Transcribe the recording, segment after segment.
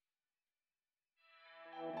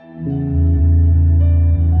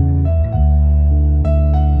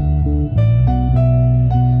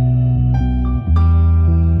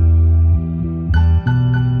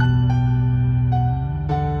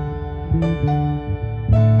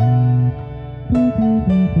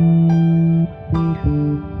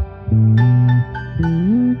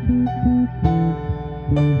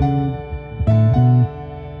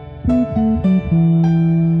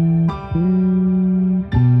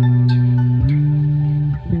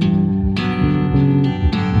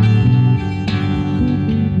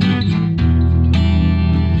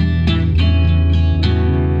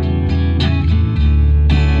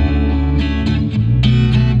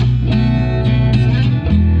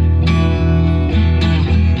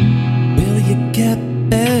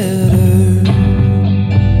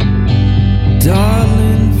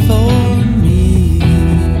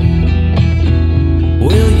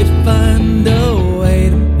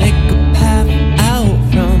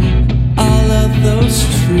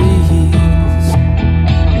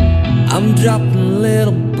I'm dropping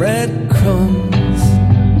little breadcrumbs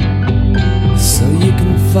so you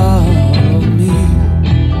can follow me.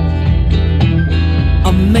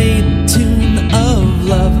 I made a tune of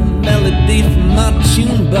love, a melody from my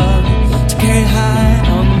tune bug to carry high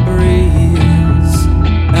on the breeze.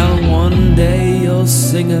 And one day you'll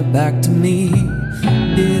sing it back to me.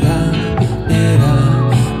 Did I, did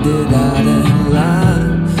I, did I, did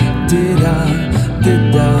I, did I,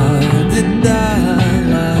 did I, did I?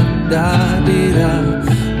 Da did I,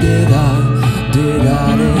 did I, did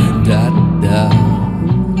I, da da.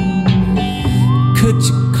 Could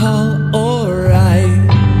you call alright?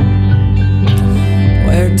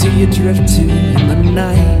 Where do you drift to in the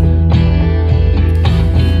night?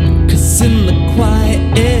 'Cause in the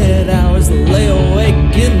quiet hours I lay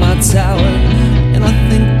awake in my tower and I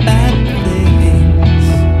think bad things.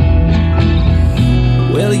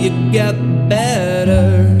 Will you get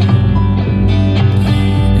better?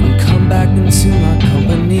 Back into my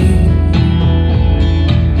company.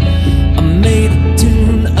 I made a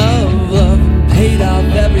tune of love and paid off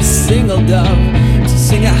every single dove to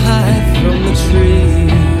sing it high from the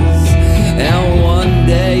trees. And one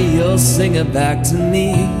day you'll sing it back to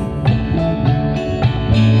me.